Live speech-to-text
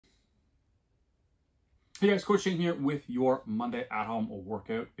Hey guys, Coach Shane here with your Monday at home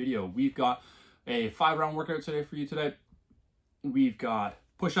workout video. We've got a 5-round workout today for you today. We've got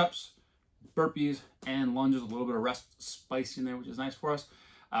push-ups, burpees, and lunges, a little bit of rest spice in there, which is nice for us.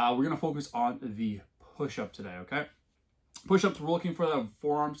 We're going to focus on the push-up today, okay? Push-ups, we're looking for the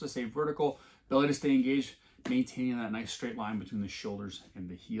forearms to stay vertical, belly to stay engaged, maintaining that nice straight line between the shoulders and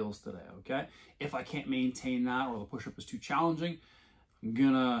the heels today, okay? If I can't maintain that or the push-up is too challenging, I'm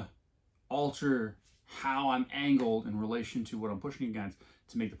going to alter how I'm angled in relation to what I'm pushing against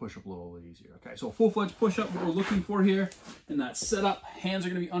to make the push-up a little bit easier. Okay, so full-fledged push-up, what we're looking for here in that setup, hands are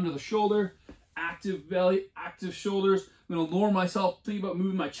gonna be under the shoulder, active belly, active shoulders. I'm gonna lower myself, think about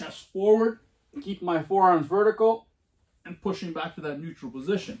moving my chest forward, keep my forearms vertical, and pushing back to that neutral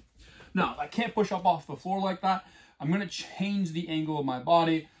position. Now, if I can't push up off the floor like that, I'm gonna change the angle of my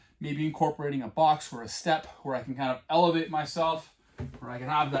body, maybe incorporating a box or a step where I can kind of elevate myself, where I can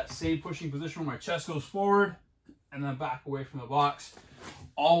have that same pushing position where my chest goes forward and then back away from the box,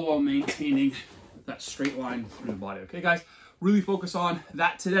 all while maintaining that straight line through the body. Okay, guys, really focus on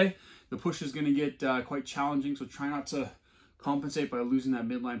that today. The push is going to get quite challenging, so try not to compensate by losing that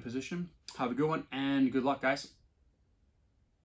midline position. Have a good one and good luck, guys.